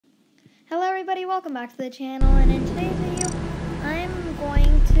Hello everybody, welcome back to the channel, and in today's video I'm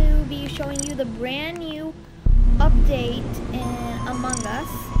going to be showing you the brand new update in Among Us.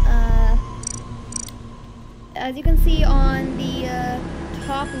 As you can see on the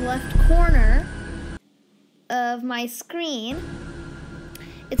top left corner of my screen,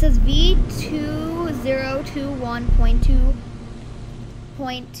 it says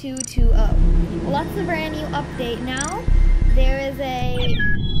V2021.2.220. Well, that's the brand new update. Now there is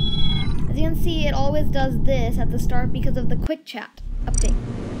as you can see, it always does this at the start because of the quick chat update,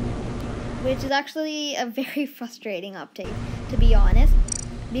 which is actually a very frustrating update, to be honest,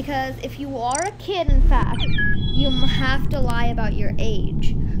 because if you are a kid, in fact, you have to lie about your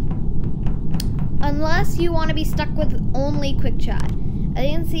age. Unless you want to be stuck with only quick chat. As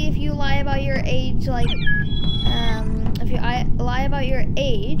you can see, if you lie about your age, like, if you lie about your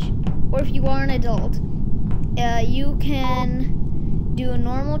age, or if you are an adult, you can do a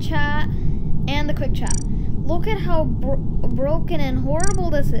normal chat and the quick chat. Look at how broken and horrible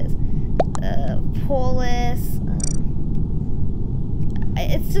this is. Polis.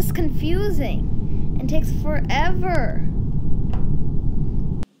 It's just confusing and takes forever.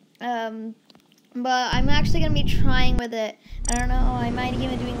 But I'm actually gonna be trying with it. I don't know. I might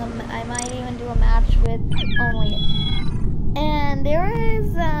even do a match with only it. And there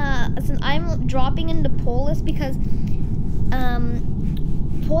is since I'm dropping into Polis because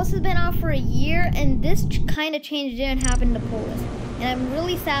Polis has been out for a year, and this kind of change didn't happen to Polis, and I'm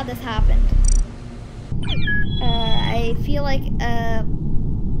really sad this happened. I feel like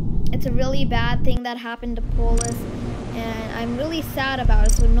it's a really bad thing that happened to Polis, and I'm really sad about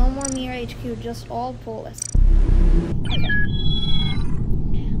it. So no more Mirror HQ, just all Polis.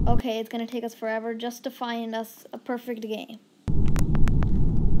 Okay, it's gonna take us forever just to find us a perfect game.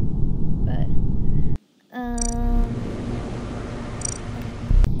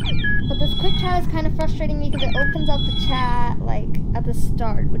 But this quick chat is kind of frustrating me because it opens up the chat like at the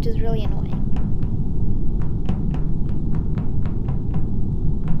start, which is really annoying.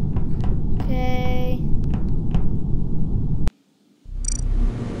 Okay.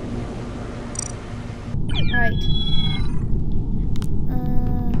 Alright.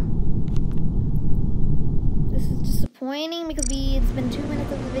 This is disappointing because it's been 2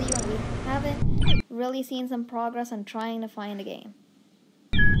 minutes of the video and we haven't really seen some progress on trying to find a game.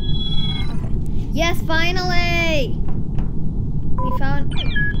 Yes, finally! We found...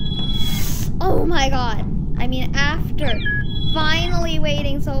 Oh my god! I mean, after finally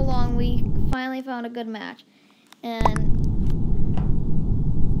waiting so long, we finally found a good match. And...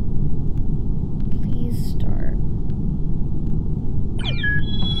 Please start.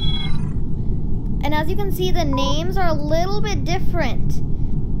 And as you can see, the names are a little bit different.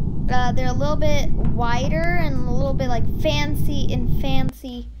 They're a little bit wider and a little bit like fancy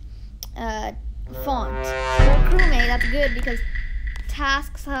font. For crewmate, that's good because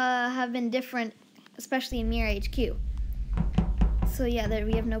tasks have been different, especially in Mirror HQ. So yeah, there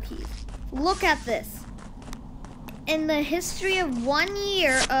we have no keys. Look at this. In the history of 1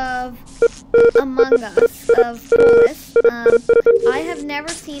 year of Among Us, of Polis, I have never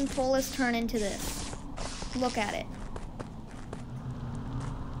seen Polis turn into this. Look at it.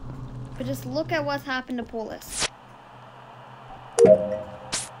 But just look at what's happened to Polis.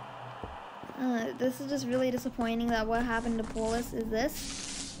 This is just really disappointing that what happened to Polis is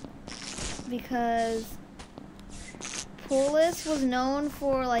this. Because Polis was known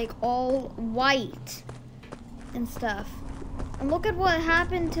for like all white and stuff. And look at what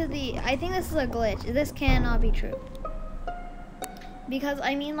happened to I think this is a glitch. This cannot be true. Because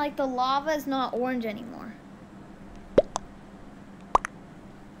I mean, like, the lava is not orange anymore.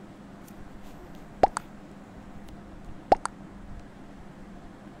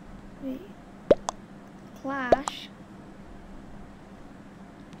 Wait. Clash.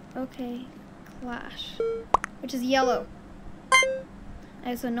 Okay, clash. Which is yellow.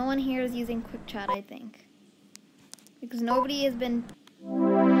 Okay, so no one here is using quick chat, I think. Because nobody has been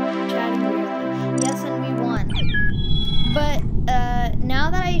chatting really. Yes, and we won. But now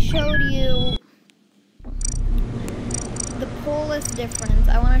that I showed you the Polis difference,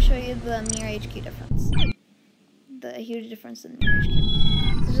 I want to show you the Mirror HQ difference. The huge difference in Mirror HQ.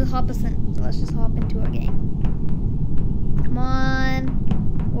 Let's just hop into our game. Come on.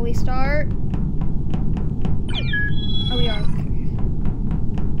 Will we start? Oh, we are.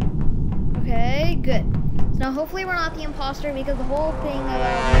 Okay, good. So now hopefully we're not the imposter, because the whole thing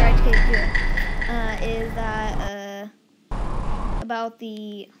about Mirror HQ is that about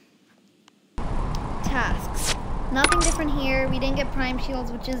the tasks. Nothing different here. We didn't get prime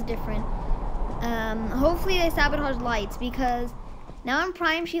shields, which is different. Hopefully they sabotage lights, because Now I'm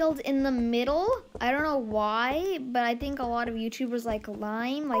Prime Shield in the middle. I don't know why, but I think a lot of YouTubers like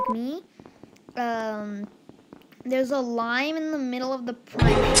Lime, like me. There's a lime in the middle of the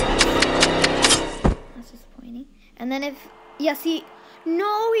Prime Shield. That's disappointing. And then see,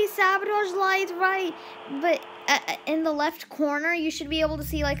 no, he sabotaged lights, right. But in the left corner, you should be able to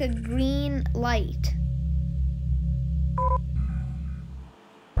see like a green light.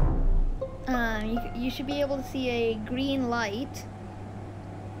 You should be able to see a green light.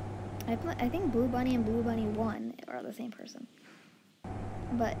 I think Blue Bunny and Blue Bunny 1 are the same person.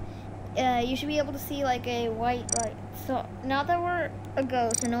 But you should be able to see like a white light. So now that we're a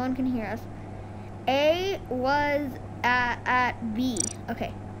ghost and no one can hear us, A was at B.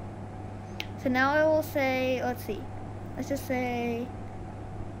 Okay. So now I will say, let's see. Let's just say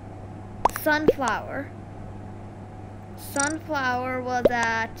Sunflower. Sunflower was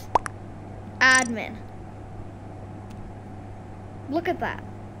at admin. Look at that.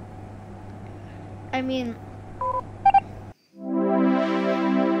 I mean,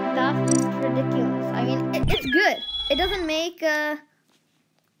 that's just ridiculous. I mean, it's good. It doesn't make,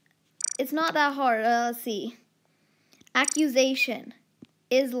 it's not that hard. Let's see. Accusation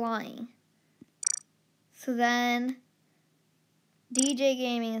is lying. So then, DJ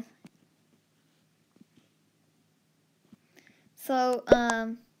Gaming. So,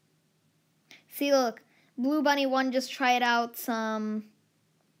 see, look. Blue Bunny 1 just tried out some,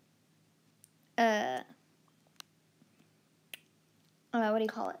 what do you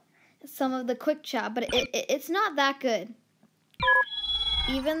call it? Some of the quick chat, but it's not that good.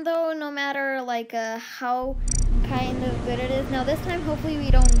 Even though no matter like how kind of good it is. Now this time hopefully we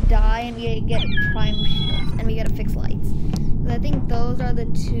don't die and we get Prime Shields and we get to fix lights. I think those are the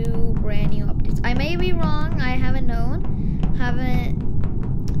 2 brand new updates. I may be wrong, I haven't known.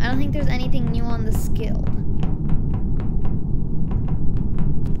 I don't think there's anything new on the skill.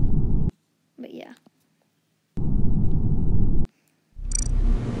 But yeah.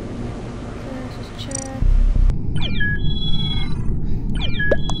 Let's just check.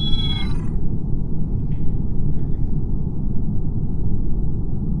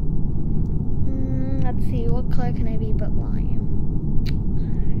 Let's see, what color can I be but lime?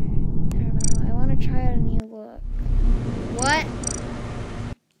 I don't know, I want to try out a new look. What?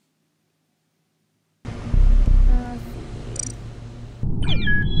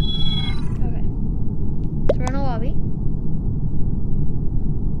 Okay. So we're in a lobby.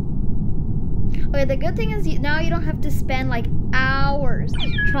 Okay, the good thing is now you don't have to spend like hours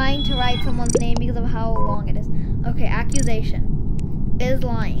trying to write someone's name because of how long it is. Okay, accusation is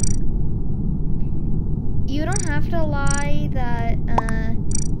lying. You don't have to lie that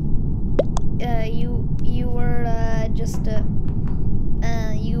you were just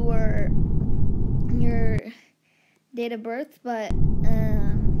you were your date of birth, but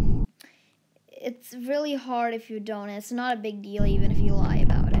it's really hard if you don't. It's not a big deal even if you lie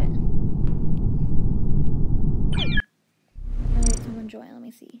about it. Oh, wait, someone join. Let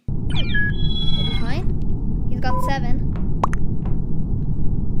me see. Will be fine. He's got 7.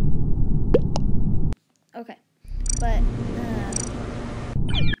 Okay, but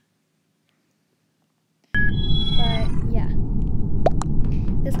yeah,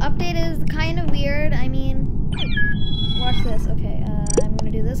 this update is kind of weird. I mean, watch this. Okay, I'm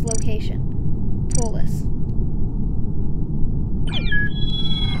gonna do this location. Pull this.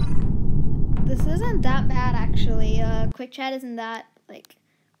 This isn't that bad actually. Quick chat isn't that like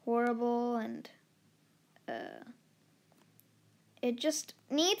horrible, and it just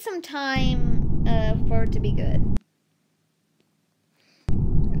needs some time for it to be good.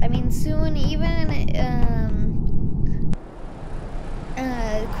 I mean, soon even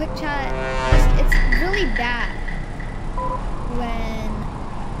quick chat, it's really bad when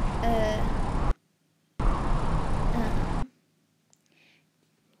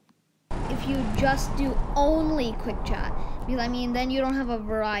if you just do only quick chat, because I mean then you don't have a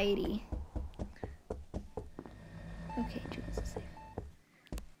variety. Okay, Jules is safe.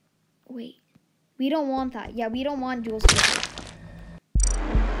 Wait, we don't want that. Yeah, we don't want Jules to be safe.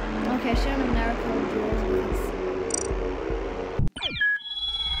 Okay, I shouldn't have never called Jules because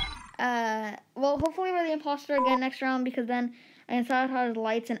well, hopefully we're the imposter again next round, because then I can sabotage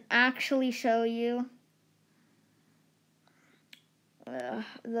lights and actually show you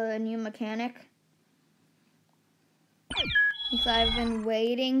the new mechanic. Because I've been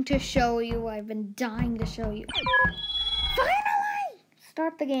waiting to show you. I've been dying to show you. Finally!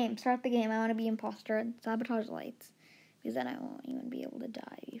 Start the game. Start the game. I want to be imposter and sabotage lights, because then I won't even be able to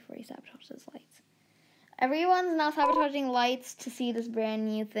die before he sabotages lights. Everyone's now sabotaging lights to see this brand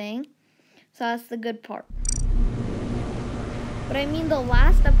new thing. So that's the good part. But I mean the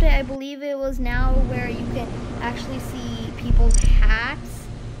last update, I believe it was now where you can actually see people's hats.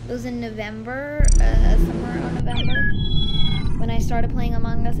 It was in November, somewhere around November, when I started playing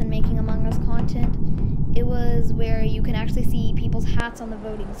Among Us and making Among Us content. It was where you can actually see people's hats on the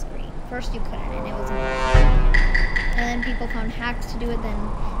voting screen. First you couldn't, and it was amazing. And then people found hacks to do it, then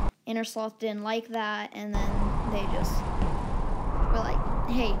Innersloth didn't like that, and then they just were like,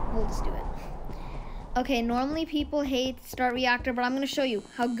 hey, we'll just do it. Okay, normally people hate Start Reactor, but I'm going to show you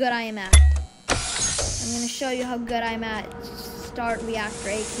how good I am at. I'm going to show you how good I'm at Start Reactor,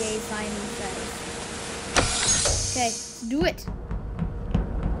 aka Simon Says. Okay, let's do it.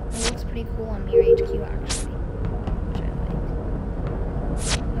 It looks pretty cool on Mirror HQ, actually, which I like.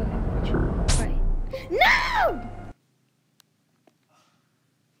 Okay, watch. Alright. No!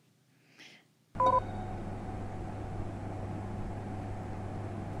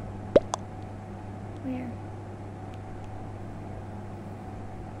 Where?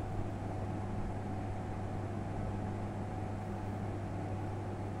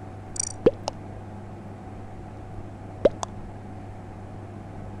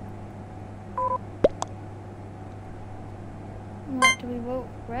 What, do we vote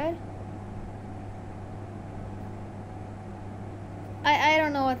red? I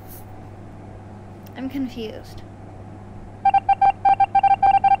don't know what's... I'm confused.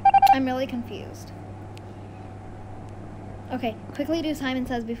 I'm really confused. Okay, quickly do Simon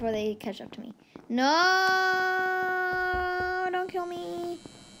Says before they catch up to me. No! Don't kill me!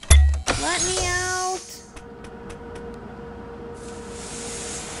 Let me out!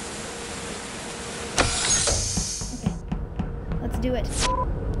 Okay, let's do it.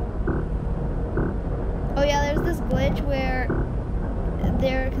 Oh yeah, there's this glitch where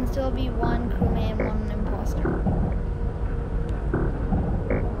there can still be one crewmate and one imposter.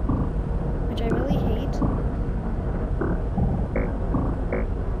 Which I really hate.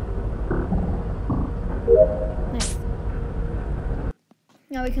 Nice.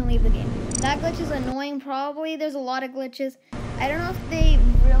 Now we can leave the game. That glitch is annoying, probably. There's a lot of glitches. I don't know if they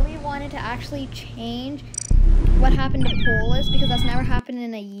really wanted to actually change what happened to Polus, because that's never happened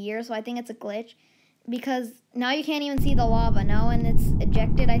in a year, so I think it's a glitch. Because now you can't even see the lava. Now when it's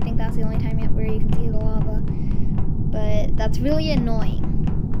ejected, I think that's the only time where you can see the lava. But that's really annoying.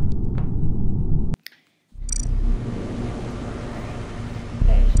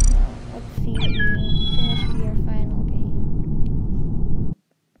 Okay, so let's see. I think this should be our final game.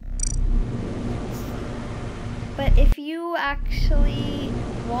 But if you actually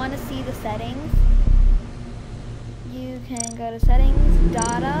want to see the settings, you can go to settings,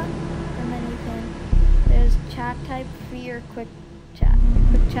 data, and then you can, there's chat type, free or quick chat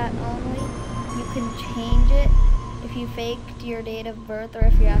only. You can change it if you faked your date of birth or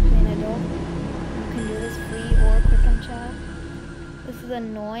if you're actually an adult. You can do this free or quick on chat. This is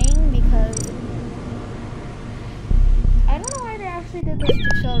annoying because I don't know why they actually did this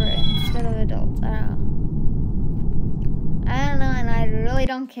to children instead of adults. I don't know, and I really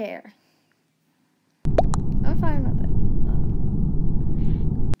don't care. I'm fine with it.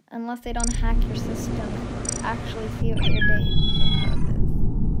 Unless they don't hack your system and actually see what your date of birth is.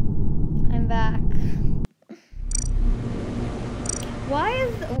 I'm back.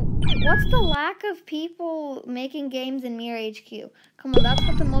 What's the lack of people making games in Mirror HQ? Come on, that's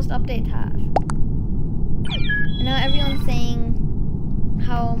what the most updates have. And now everyone's saying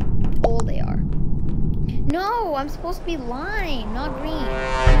how old they are. No, I'm supposed to be lime, not green.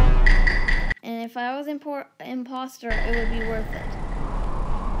 And if I was imposter, it would be worth it.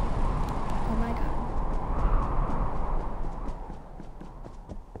 Oh my god.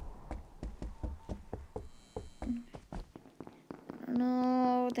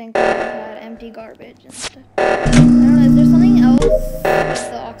 No, thank God I had empty garbage and stuff. I don't know, is there something else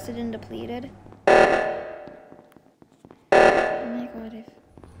with the oxygen depleted? Oh my god, if...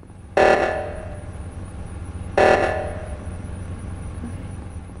 Okay.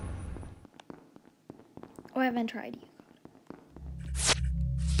 Oh, I have enter ID.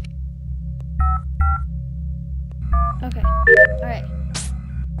 Okay, alright.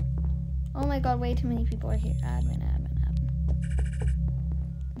 Oh my god, way too many people are here. Admin.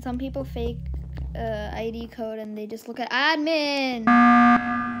 Some people fake ID code and they just look at admin.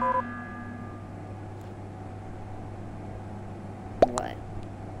 What?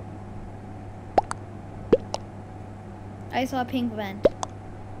 I saw a pink vent.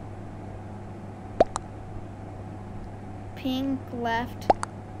 Pink left.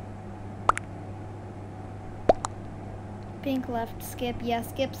 Pink left. Skip. Yeah,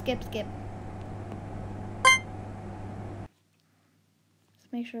 skip.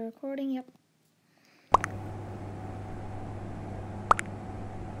 Make sure recording, yep.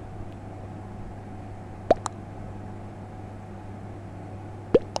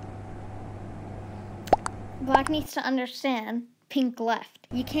 Black needs to understand pink left.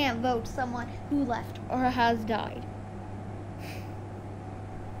 You can't vote someone who left or has died.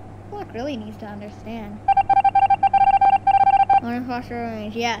 Black really needs to understand. One imposter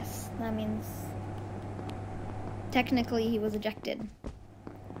remains. Yes, that means technically he was ejected.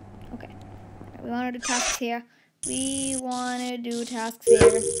 Okay. We want to do tasks here. We want to do tasks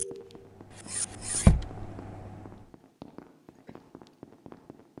here.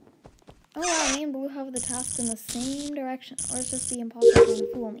 Oh wow, me and Blue have the tasks in the same direction. Or is this the imposter trying to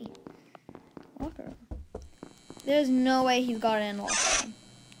fool me? Locker room. There's no way he's got it in locker room.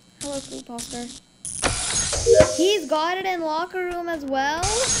 Hello, Blue imposter. He's got it in locker room as well?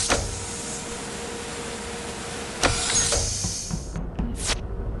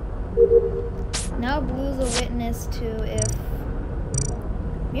 Now Blue's a witness to if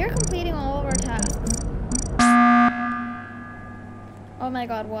we are completing all of our tasks. Oh my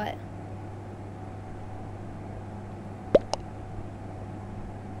god, what?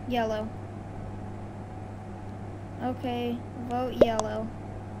 Yellow. Okay, vote yellow.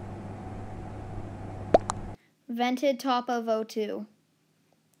 Vented top of O2.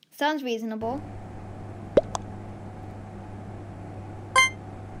 Sounds reasonable.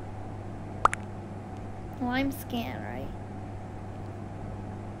 Lime scan, right?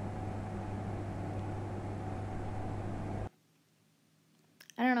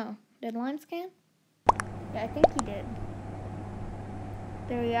 I don't know. Did Lime scan? Yeah, I think he did.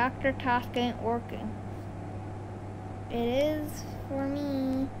 The reactor task ain't working. It is for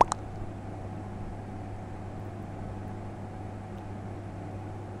me.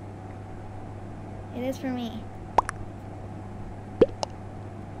 It is for me.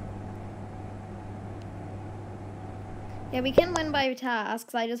 Yeah, we can win by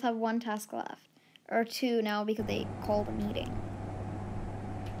tasks. I just have one task left. Or two now because they called a meeting.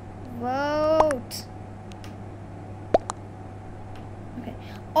 Vote. Okay.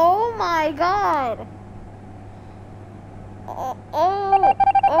 Oh my god. What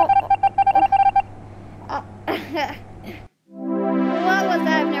was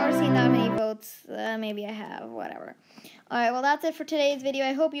that? I've never seen that many votes. Maybe I have. Whatever. Alright, well that's it for today's video.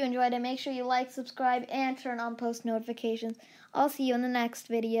 I hope you enjoyed it. Make sure you like, subscribe, and turn on post notifications. I'll see you in the next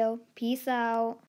video. Peace out.